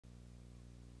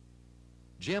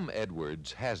Jim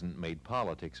Edwards hasn't made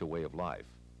politics a way of life.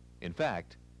 In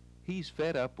fact, he's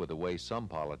fed up with the way some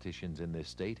politicians in this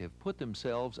state have put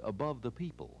themselves above the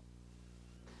people.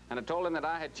 And I told him that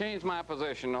I had changed my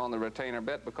position on the retainer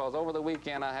bet because over the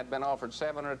weekend I had been offered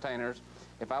 7 retainers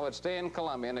if I would stay in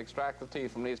Columbia and extract the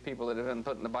teeth from these people that have been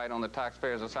putting the bite on the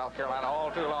taxpayers of South Carolina all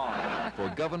too long.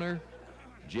 For governor,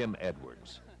 Jim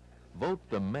Edwards. Vote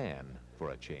the man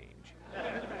for a change.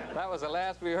 That was the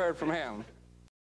last we heard from him.